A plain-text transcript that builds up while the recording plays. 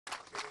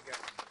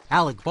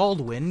Alec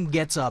Baldwin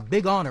gets a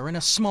big honor in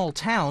a small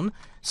town.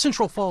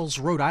 Central Falls,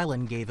 Rhode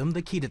Island gave him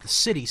the key to the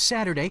city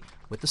Saturday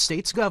with the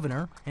state's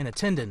governor in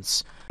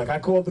attendance. I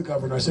called the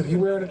governor. I said, "Are you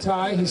wearing a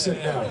tie?" He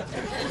said, "No."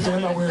 He said,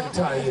 "I'm not wearing a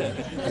tie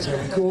either." I said,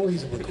 "Are we cool?" He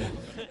said, "We're cool."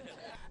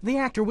 The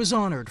actor was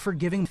honored for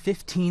giving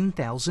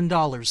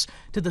 $15,000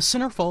 to the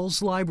Center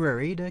Falls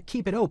Library to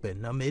keep it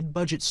open amid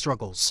budget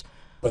struggles.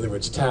 Whether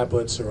it's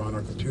tablets or on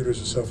our computers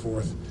or so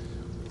forth,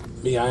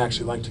 I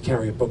actually like to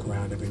carry a book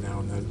around every now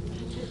and then.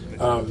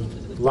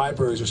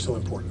 Libraries are still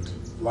important.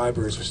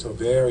 Libraries are still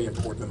very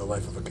important in the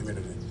life of a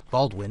community.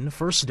 Baldwin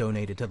first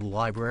donated to the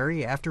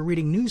library after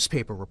reading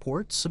newspaper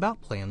reports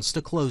about plans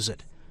to close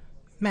it.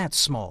 Matt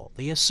Small,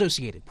 The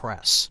Associated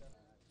Press.